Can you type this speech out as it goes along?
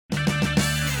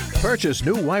Purchase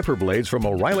new wiper blades from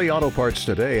O'Reilly Auto Parts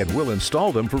today and we'll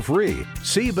install them for free.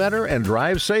 See better and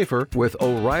drive safer with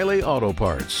O'Reilly Auto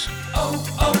Parts.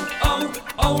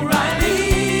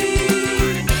 O'Reilly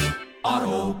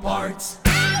Auto Parts.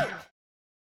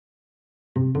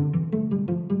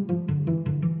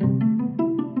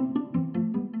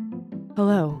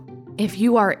 Hello. If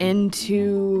you are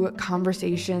into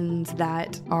conversations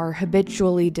that are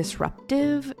habitually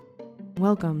disruptive,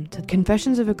 welcome to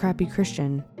Confessions of a Crappy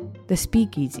Christian, the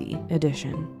Speakeasy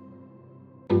edition.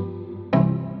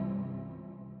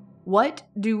 What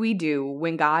do we do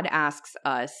when God asks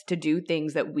us to do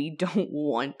things that we don't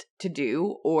want to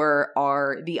do or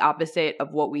are the opposite of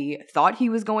what we thought he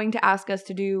was going to ask us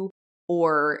to do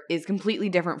or is completely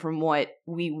different from what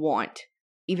we want,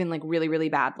 even like really, really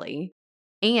badly?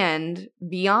 And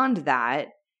beyond that,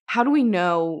 how do we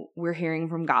know we're hearing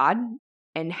from God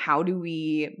and how do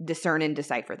we discern and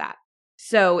decipher that?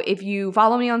 So if you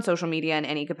follow me on social media in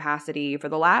any capacity for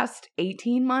the last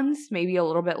 18 months, maybe a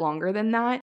little bit longer than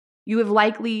that, you have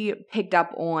likely picked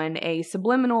up on a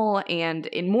subliminal and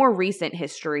in more recent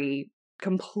history,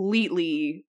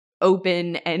 completely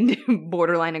open and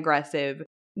borderline aggressive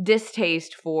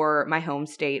distaste for my home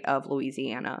state of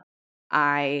Louisiana.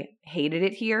 I hated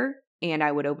it here, and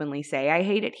I would openly say I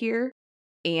hate it here,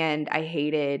 and I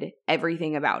hated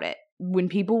everything about it. When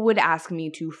people would ask me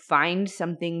to find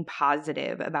something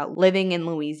positive about living in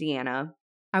Louisiana,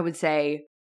 I would say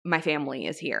my family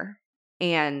is here.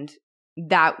 And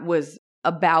that was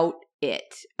about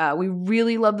it. We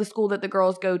really love the school that the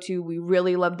girls go to. We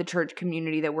really love the church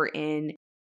community that we're in.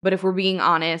 But if we're being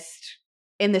honest,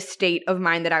 in the state of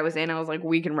mind that I was in, I was like,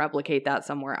 we can replicate that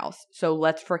somewhere else. So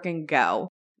let's freaking go.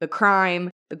 The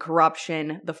crime, the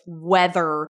corruption, the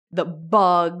weather, the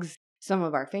bugs, some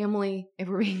of our family, if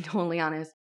we're being totally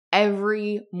honest.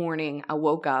 Every morning I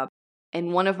woke up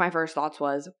and one of my first thoughts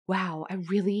was, wow, I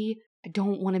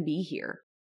don't want to be here.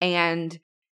 And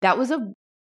that was a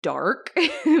dark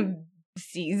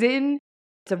season.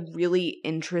 It's a really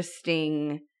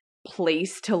interesting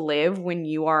place to live when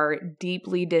you are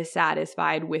deeply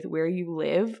dissatisfied with where you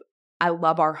live. I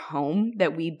love our home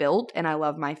that we built and I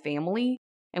love my family.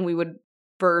 And we would,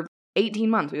 for 18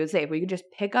 months, we would say if we could just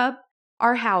pick up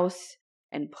our house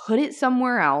and put it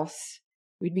somewhere else,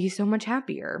 we'd be so much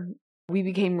happier. We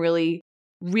became really,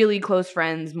 really close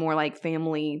friends, more like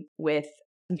family with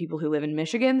some people who live in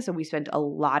Michigan. So we spent a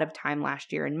lot of time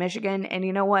last year in Michigan. And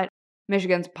you know what?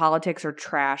 Michigan's politics are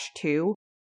trash too.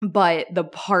 But the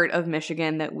part of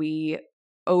Michigan that we,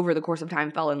 over the course of time,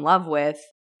 fell in love with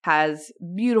has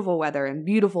beautiful weather and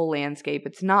beautiful landscape.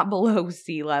 It's not below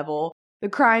sea level. The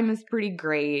crime is pretty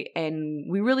great, and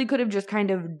we really could have just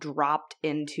kind of dropped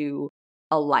into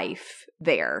a life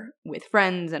there with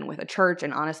friends and with a church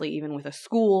and honestly even with a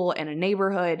school and a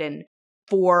neighborhood. And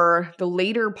for the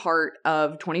later part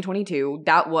of 2022,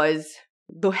 that was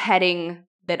the heading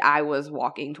that I was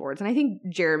walking towards. And I think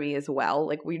Jeremy as well.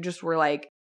 Like we just were like,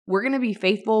 we're going to be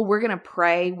faithful, we're going to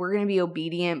pray, we're going to be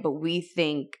obedient, but we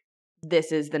think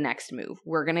this is the next move.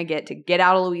 We're going to get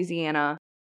out of Louisiana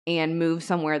and move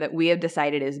somewhere that we have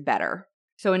decided is better.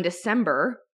 So in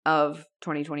December of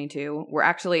 2022,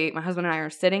 my husband and I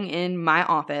are sitting in my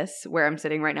office where I'm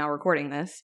sitting right now recording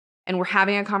this, and we're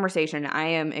having a conversation. I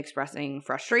am expressing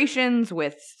frustrations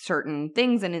with certain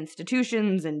things and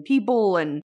institutions and people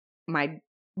and my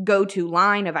go-to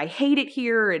line of I hate it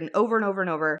here and over and over and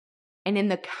over. And in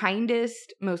the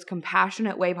kindest, most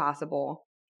compassionate way possible,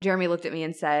 Jeremy looked at me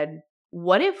and said,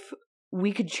 what if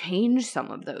we could change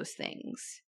some of those things?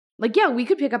 Like, yeah, we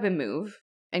could pick up and move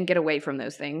and get away from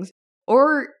those things.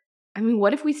 Or,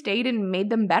 what if we stayed and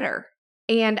made them better?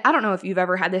 And I don't know if you've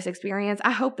ever had this experience. I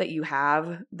hope that you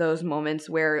have those moments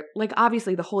where, like,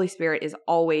 obviously the Holy Spirit is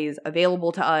always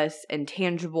available to us and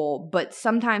tangible, but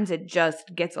sometimes it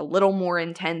just gets a little more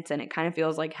intense and it kind of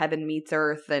feels like heaven meets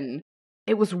earth. And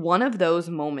it was one of those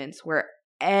moments where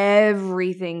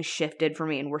everything shifted for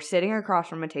me. And we're sitting across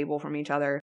from a table from each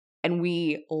other and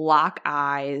we lock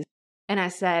eyes. And I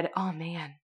said, oh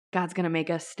man, God's going to make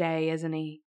us stay, isn't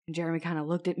he? And Jeremy kind of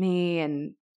looked at me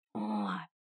and,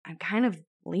 I'm kind of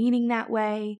leaning that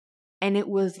way. And it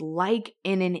was like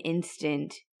in an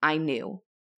instant, I knew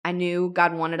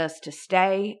God wanted us to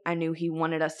stay. I knew he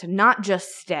wanted us to not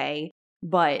just stay,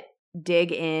 but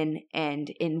dig in and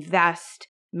invest,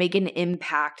 make an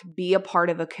impact, be a part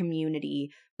of a community,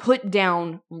 put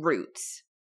down roots.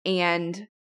 And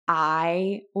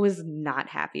I was not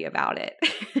happy about it.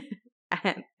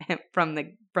 From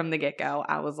the get-go,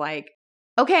 I was like,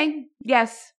 okay,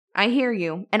 yes, I hear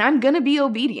you. And I'm going to be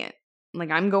obedient.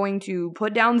 Like, I'm going to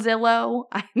put down Zillow.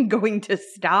 I'm going to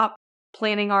stop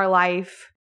planning our life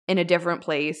in a different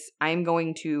place. I'm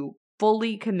going to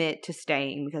fully commit to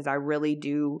staying because I really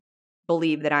do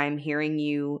believe that I'm hearing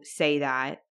you say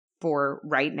that for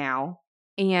right now.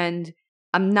 And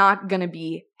I'm not going to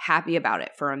be happy about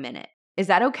it for a minute. Is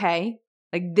that okay?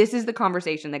 Like, this is the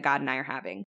conversation that God and I are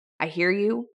having. I hear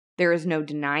you. There is no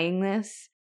denying this.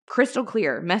 Crystal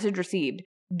clear, message received.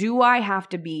 Do I have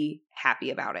to be happy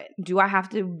about it? Do I have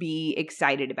to be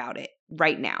excited about it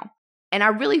right now? And I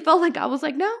really felt like I was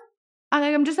like, no,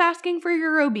 I'm just asking for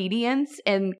your obedience,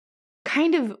 and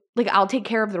kind of like, I'll take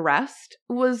care of the rest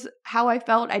was how I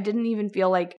felt. I didn't even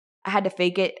feel like I had to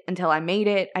fake it until I made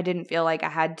it. I didn't feel like I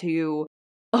had to,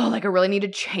 I really need to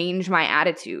change my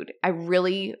attitude. I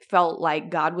really felt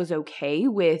like God was okay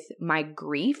with my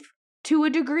grief to a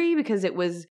degree because it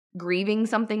was grieving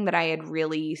something that I had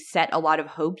really set a lot of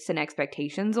hopes and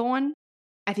expectations on.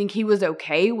 I think he was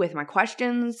okay with my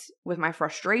questions, with my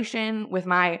frustration, with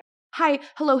my, hi,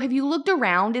 hello, have you looked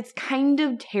around? It's kind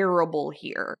of terrible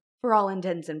here for all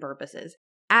intents and purposes.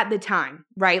 At the time,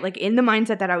 right? Like, in the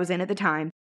mindset that I was in at the time,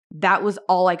 that was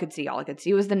all I could see. All I could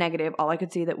see was the negative. All I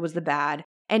could see that was the bad.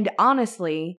 And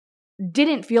honestly,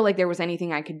 didn't feel like there was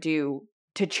anything I could do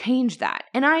to change that.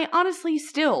 And I honestly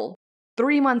still,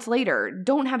 3 months later,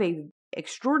 don't have a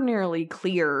extraordinarily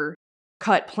clear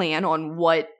cut plan on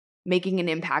what making an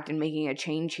impact and making a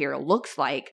change here looks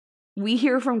like. We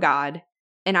hear from God,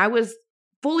 and I was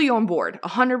fully on board,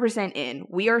 100% in.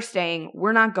 We are staying.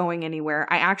 We're not going anywhere.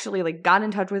 I actually got in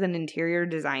touch with an interior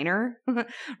designer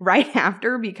right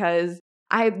after because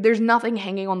there's nothing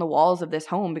hanging on the walls of this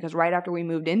home because right after we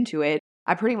moved into it,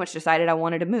 I pretty much decided I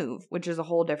wanted to move, which is a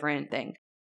whole different thing.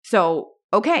 So,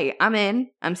 okay, I'm in.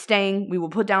 I'm staying. We will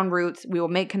put down roots. We will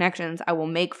make connections. I will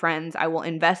make friends. I will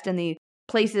invest in the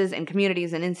places and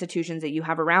communities and institutions that you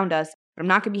have around us, but I'm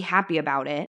not going to be happy about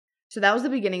it. So that was the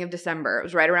beginning of December. It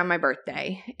was right around my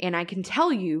birthday. And I can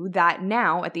tell you that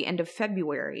now at the end of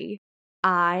February,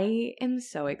 I am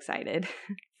so excited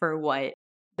for what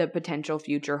the potential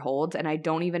future holds. And I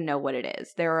don't even know what it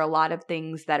is. There are a lot of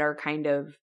things that are kind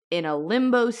of in a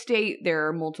limbo state. There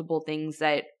are multiple things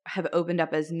that have opened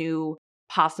up as new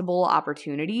possible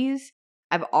opportunities.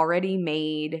 I've already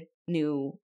made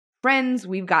new friends.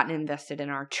 We've gotten invested in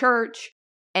our church.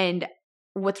 And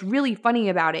what's really funny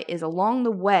about it is along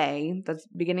the way, that's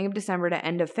beginning of December to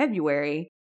end of February,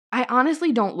 I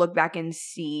honestly don't look back and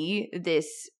see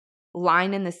this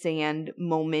line in the sand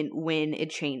moment when it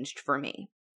changed for me.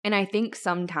 And I think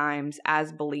sometimes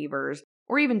as believers,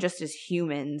 or even just as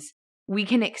humans, we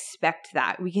can expect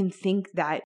that. We can think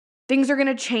that things are going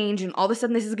to change and all of a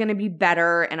sudden this is going to be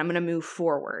better and I'm going to move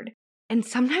forward. And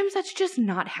sometimes that's just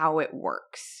not how it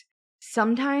works.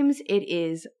 Sometimes it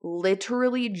is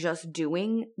literally just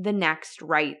doing the next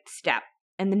right step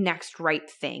and the next right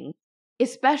thing,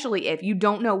 especially if you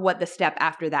don't know what the step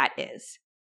after that is.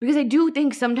 Because I do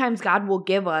think sometimes God will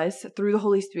give us, through the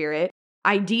Holy Spirit,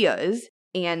 ideas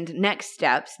and next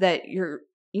steps that you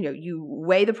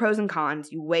weigh the pros and cons,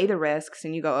 you weigh the risks,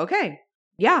 and you go, okay,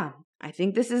 yeah, I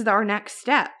think this is our next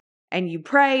step. And you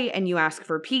pray and you ask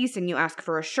for peace and you ask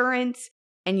for assurance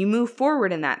and you move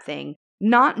forward in that thing,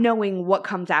 not knowing what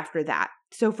comes after that.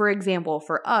 So for example,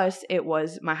 for us, it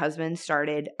was my husband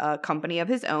started a company of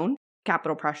his own,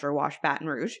 Capital Pressure Wash Baton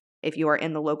Rouge. If you are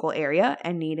in the local area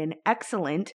and need an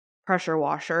excellent pressure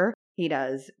washer, he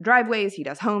does driveways, he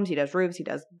does homes, he does roofs, he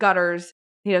does gutters,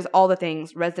 he does all the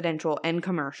things, residential and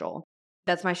commercial.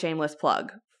 That's my shameless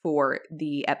plug for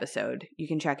the episode. You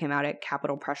can check him out at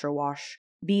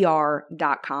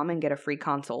capitalpressurewashbr.com and get a free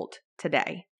consult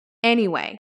today.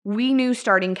 Anyway, we knew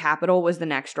starting Capital was the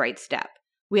next right step.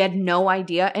 We had no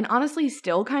idea, and honestly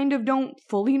still kind of don't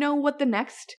fully know what the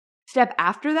next step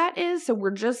after that is. So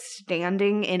we're just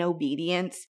standing in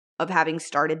obedience of having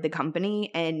started the company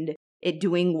and it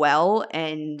doing well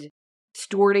and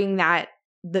stewarding that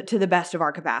to the best of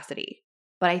our capacity.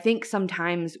 But I think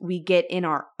sometimes we get in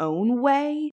our own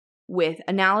way with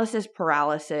analysis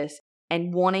paralysis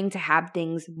and wanting to have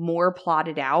things more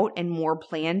plotted out and more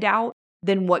planned out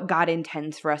than what God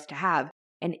intends for us to have.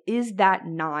 And is that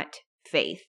not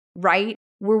faith, right?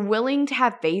 We're willing to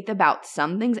have faith about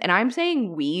some things. And I'm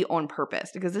saying we on purpose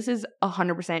because this is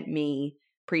 100% me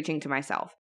preaching to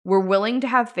myself. We're willing to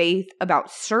have faith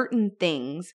about certain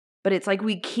things, but it's like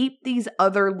we keep these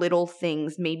other little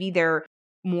things. Maybe they're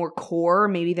more core,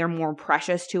 maybe they're more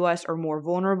precious to us or more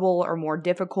vulnerable or more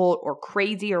difficult or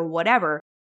crazy or whatever.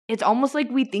 It's almost like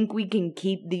we think we can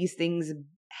keep these things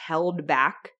held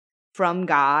back from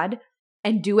God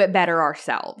and do it better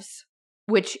ourselves,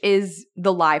 which is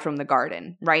the lie from the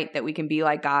garden, right? That we can be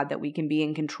like God, that we can be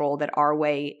in control, that our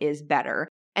way is better.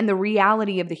 And the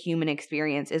reality of the human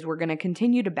experience is we're going to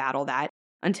continue to battle that.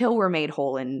 until we're made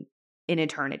whole in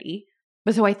eternity.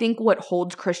 But so I think what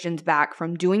holds Christians back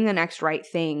from doing the next right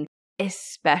thing,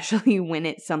 especially when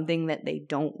it's something that they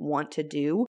don't want to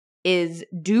do, is,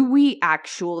 do we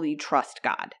actually trust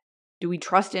God? Do we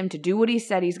trust him to do what he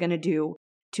said he's going to do,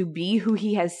 to be who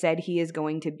he has said he is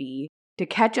going to be, to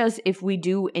catch us if we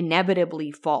do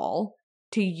inevitably fall,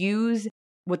 to use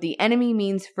what the enemy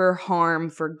means for harm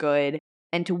for good,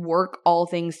 and to work all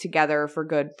things together for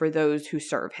good for those who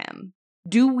serve him?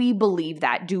 Do we believe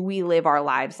that? Do we live our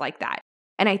lives like that?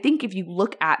 And I think if you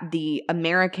look at the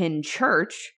American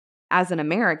church as an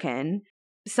American,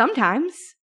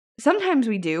 sometimes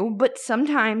we do, but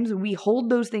sometimes we hold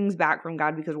those things back from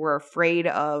God because we're afraid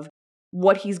of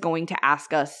what he's going to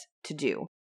ask us to do.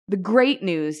 The great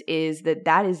news is that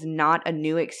that is not a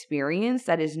new experience.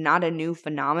 That is not a new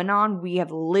phenomenon. We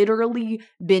have literally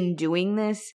been doing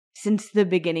this since the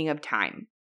beginning of time.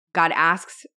 God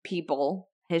asks people,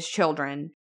 his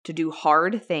children, to do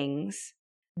hard things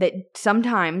that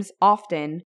sometimes,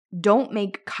 often, don't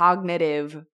make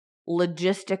cognitive,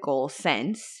 logistical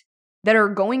sense, that are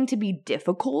going to be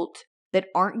difficult, that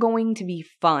aren't going to be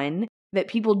fun, that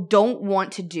people don't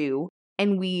want to do,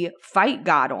 and we fight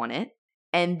God on it,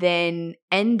 and then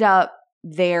end up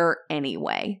there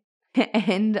anyway,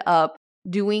 end up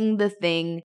doing the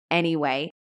thing anyway.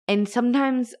 And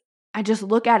sometimes I just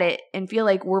look at it and feel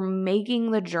like we're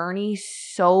making the journey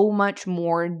so much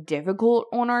more difficult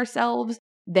on ourselves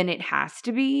than it has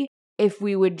to be if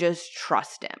we would just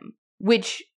trust him,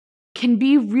 which can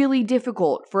be really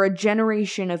difficult for a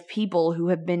generation of people who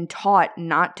have been taught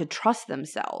not to trust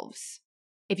themselves.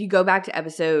 If you go back to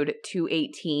episode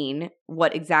 218,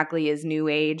 What Exactly is New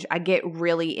Age, I get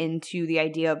really into the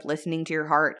idea of listening to your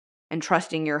heart and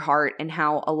trusting your heart, and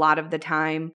how a lot of the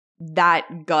time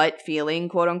that gut feeling,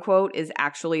 quote unquote, is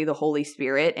actually the Holy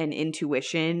Spirit, and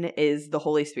intuition is the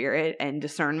Holy Spirit, and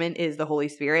discernment is the Holy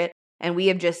Spirit. And we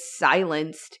have just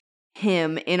silenced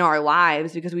him in our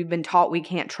lives because we've been taught we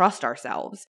can't trust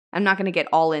ourselves. I'm not going to get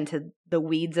all into the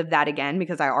weeds of that again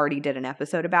because I already did an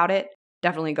episode about it.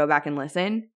 Definitely go back and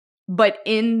listen. But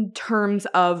in terms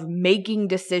of making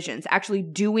decisions, actually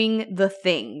doing the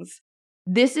things,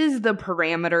 this is the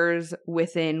parameters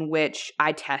within which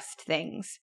I test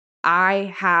things.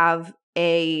 I have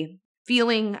a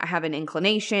feeling, I have an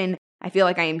inclination, I feel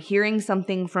like I am hearing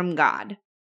something from God.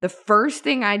 The first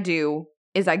thing I do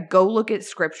is I go look at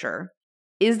scripture.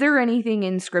 Is there anything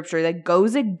in scripture that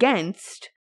goes against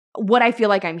what I feel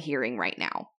like I'm hearing right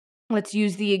now? Let's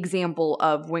use the example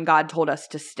of when God told us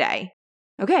to stay.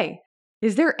 Okay,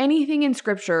 is there anything in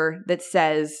scripture that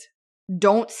says,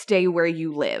 don't stay where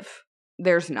you live?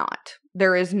 There's not.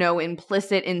 There is no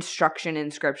implicit instruction in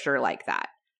scripture like that.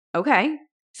 Okay,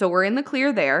 so we're in the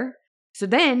clear there. So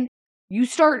then you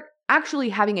start actually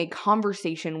having a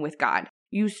conversation with God.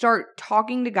 You start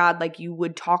talking to God like you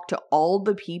would talk to all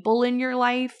the people in your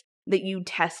life that you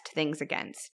test things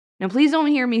against. Now, please don't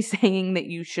hear me saying that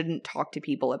you shouldn't talk to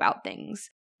people about things,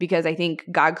 because I think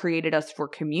God created us for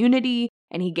community,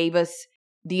 and he gave us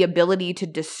the ability to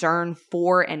discern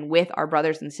for and with our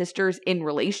brothers and sisters in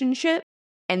relationship.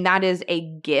 And that is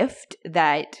a gift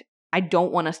that I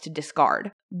don't want us to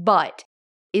discard. But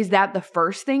is that the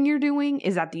first thing you're doing?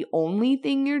 Is that the only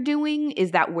thing you're doing?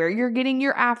 Is that where you're getting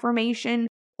your affirmation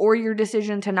or your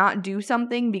decision to not do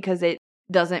something because it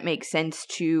doesn't make sense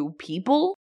to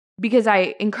people? Because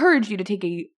I encourage you to take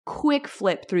a quick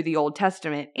flip through the Old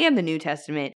Testament and the New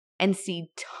Testament and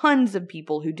see tons of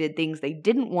people who did things they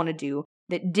didn't want to do,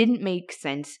 that didn't make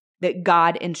sense, that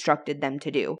God instructed them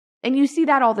to do. And you see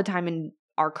that all the time in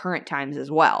our current times as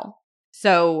well.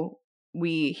 So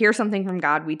we hear something from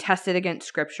God, we test it against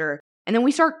scripture, and then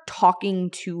we start talking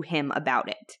to him about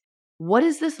it. What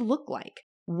does this look like?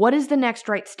 What is the next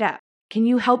right step? Can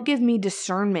you help give me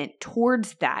discernment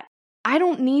towards that? I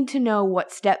don't need to know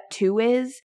what step 2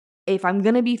 is. If I'm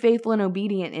going to be faithful and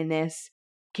obedient in this,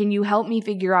 can you help me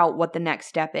figure out what the next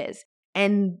step is?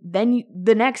 And then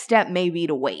the next step may be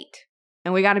to wait.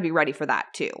 And we got to be ready for that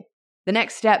too. The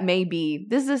next step may be,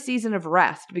 this is a season of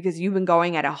rest because you've been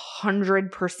going at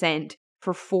 100%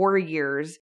 for 4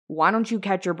 years. Why don't you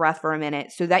catch your breath for a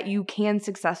minute so that you can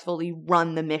successfully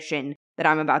run the mission that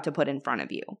I'm about to put in front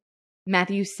of you?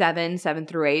 Matthew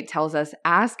 7:7-8 tells us,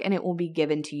 ask and it will be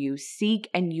given to you. Seek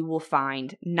and you will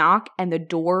find. Knock and the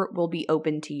door will be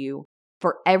opened to you.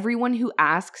 For everyone who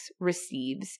asks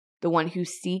receives. The one who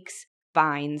seeks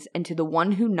finds. And to the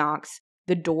one who knocks,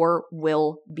 the door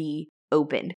will be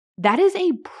opened. That is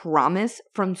a promise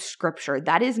from scripture.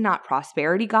 That is not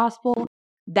prosperity gospel.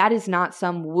 That is not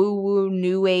some woo-woo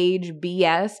new age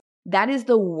BS. That is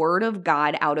the word of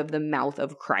God out of the mouth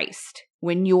of Christ.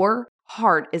 When your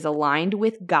heart is aligned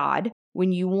with God,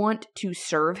 when you want to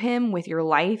serve Him with your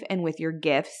life and with your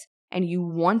gifts, and you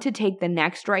want to take the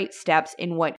next right steps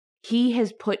in what He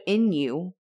has put in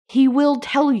you, He will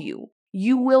tell you.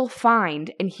 You will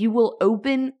find, and He will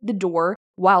open the door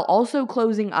while also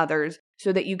closing others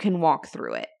so that you can walk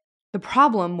through it. The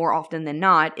problem, more often than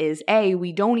not, is A,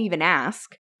 we don't even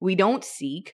ask, we don't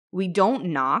seek, we don't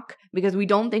knock because we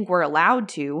don't think we're allowed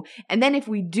to. And then if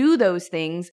we do those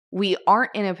things, we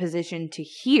aren't in a position to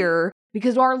hear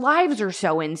because our lives are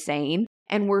so insane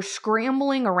and we're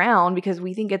scrambling around because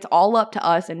we think it's all up to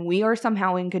us and we are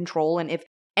somehow in control. And if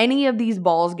any of these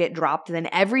balls get dropped, then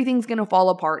everything's going to fall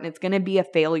apart and it's going to be a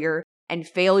failure, and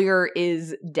failure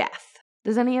is death.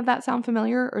 Does any of that sound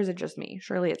familiar, or is it just me?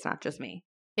 Surely it's not just me.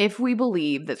 If we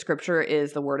believe that Scripture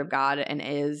is the Word of God and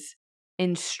is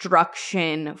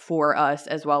instruction for us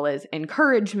as well as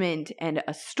encouragement and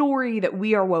a story that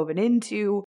we are woven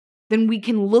into, then we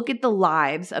can look at the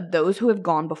lives of those who have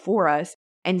gone before us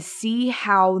and see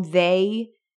how they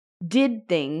did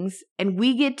things, and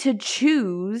we get to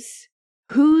choose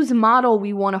whose model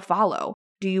we want to follow.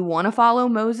 Do you want to follow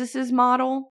Moses's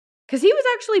model? Because he was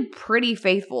actually pretty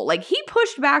faithful. Like, he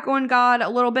pushed back on God a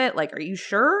little bit. Like, are you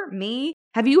sure? Me?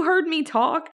 Have you heard me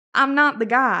talk? I'm not the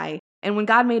guy. And when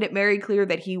God made it very clear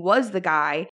that He was the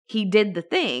guy, He did the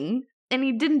thing. And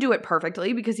He didn't do it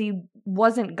perfectly because He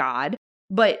wasn't God.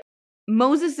 But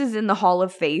Moses is in the Hall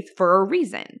of Faith for a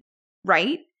reason,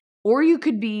 right? Or you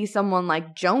could be someone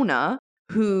like Jonah,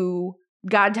 who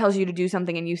God tells you to do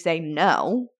something and you say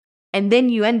no, and then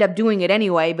you end up doing it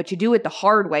anyway, but you do it the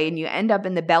hard way and you end up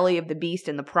in the belly of the beast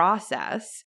in the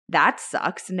process. That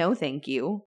sucks. No, thank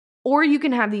you. Or you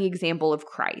can have the example of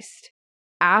Christ,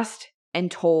 asked and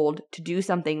told to do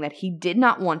something that He did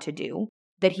not want to do,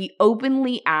 that He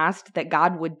openly asked that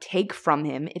God would take from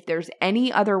Him. If there's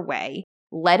any other way,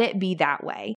 let it be that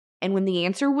way. And when the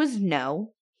answer was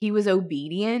no, He was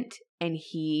obedient and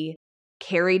He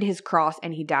carried His cross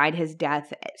and He died His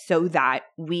death so that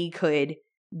we could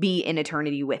be in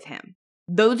eternity with Him.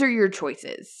 Those are your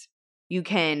choices. You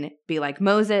can be like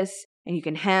Moses, and you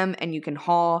can hem and you can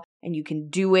haw and you can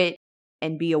do it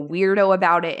and be a weirdo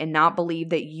about it and not believe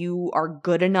that you are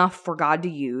good enough for God to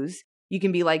use. You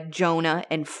can be like Jonah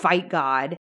and fight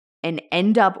God and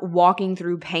end up walking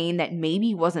through pain that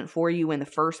maybe wasn't for you in the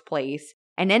first place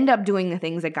and end up doing the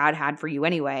things that God had for you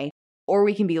anyway. Or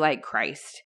we can be like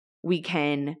Christ. We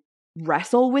can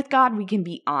wrestle with God. We can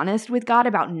be honest with God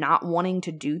about not wanting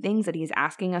to do things that He's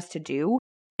asking us to do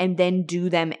and then do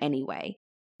them anyway.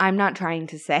 I'm not trying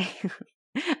to say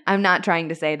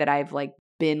that I've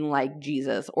been like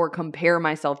Jesus or compare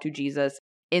myself to Jesus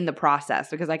in the process,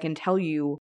 because I can tell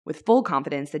you with full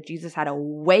confidence that Jesus had a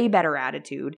way better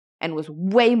attitude and was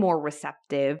way more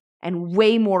receptive and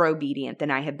way more obedient than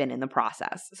I have been in the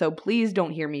process. So please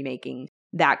don't hear me making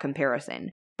that comparison.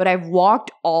 But I've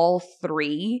walked all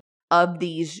three of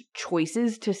these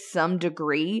choices to some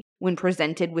degree when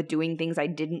presented with doing things I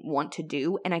didn't want to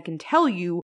do. And I can tell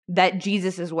you that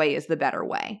Jesus' way is the better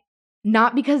way.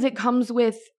 Not because it comes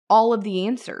with all of the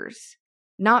answers.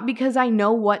 Not because I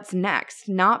know what's next.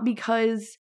 Not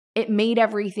because it made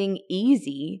everything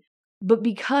easy. But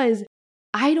because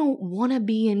I don't want to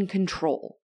be in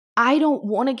control. I don't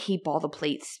want to keep all the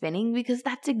plates spinning because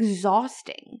that's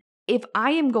exhausting. If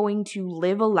I am going to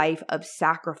live a life of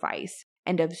sacrifice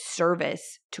and of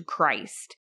service to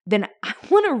Christ, then I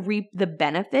want to reap the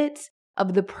benefits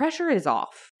of the pressure is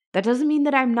off. That doesn't mean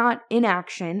that I'm not in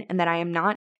action and that I am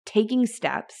not taking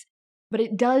steps, but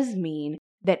it does mean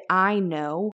that I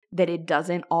know that it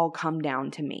doesn't all come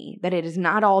down to me, that it is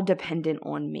not all dependent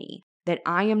on me, that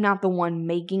I am not the one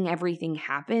making everything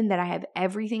happen, that I have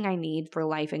everything I need for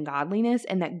life and godliness,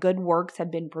 and that good works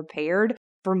have been prepared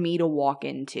for me to walk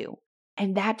into.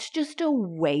 And that's just a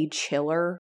way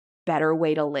chiller, better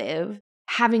way to live.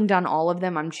 Having done all of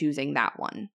them, I'm choosing that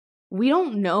one. We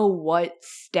don't know what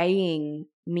staying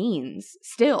means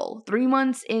still. 3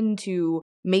 months into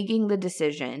making the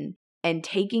decision and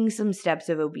taking some steps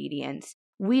of obedience,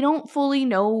 we don't fully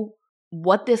know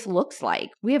what this looks like.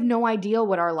 We have no idea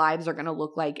what our lives are going to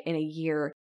look like in a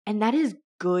year. And that is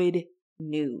good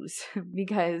news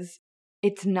because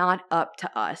it's not up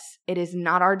to us. It is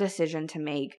not our decision to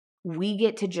make. We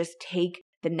get to just take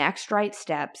the next right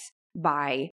steps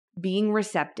by being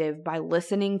receptive, by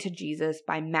listening to Jesus,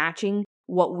 by matching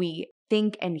what we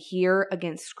think and hear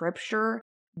against Scripture,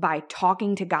 by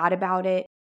talking to God about it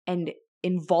and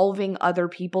involving other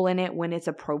people in it when it's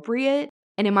appropriate.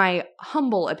 And in my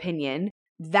humble opinion,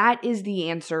 that is the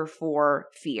answer for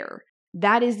fear.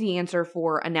 That is the answer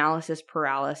for analysis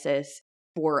paralysis,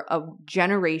 for a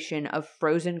generation of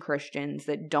frozen Christians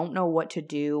that don't know what to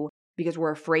do because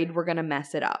we're afraid we're going to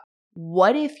mess it up.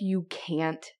 What if you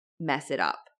can't mess it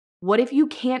up? What if you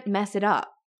can't mess it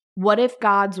up? What if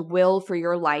God's will for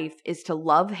your life is to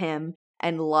love Him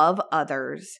and love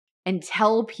others and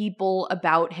tell people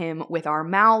about Him with our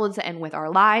mouths and with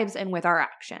our lives and with our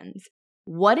actions?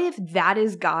 What if that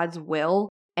is God's will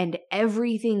and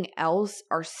everything else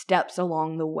are steps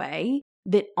along the way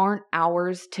that aren't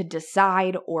ours to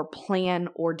decide or plan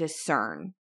or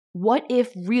discern? What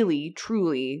if really,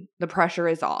 truly, the pressure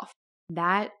is off?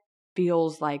 That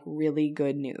feels like really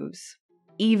good news.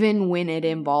 Even when it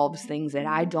involves things that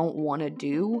I don't want to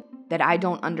do, that I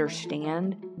don't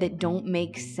understand, that don't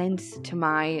make sense to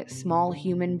my small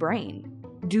human brain.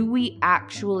 Do we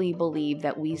actually believe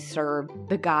that we serve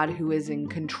the God who is in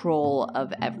control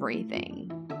of everything,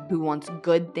 who wants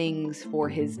good things for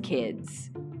His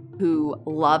kids, who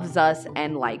loves us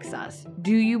and likes us?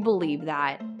 Do you believe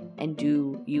that? And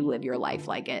do you live your life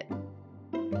like it?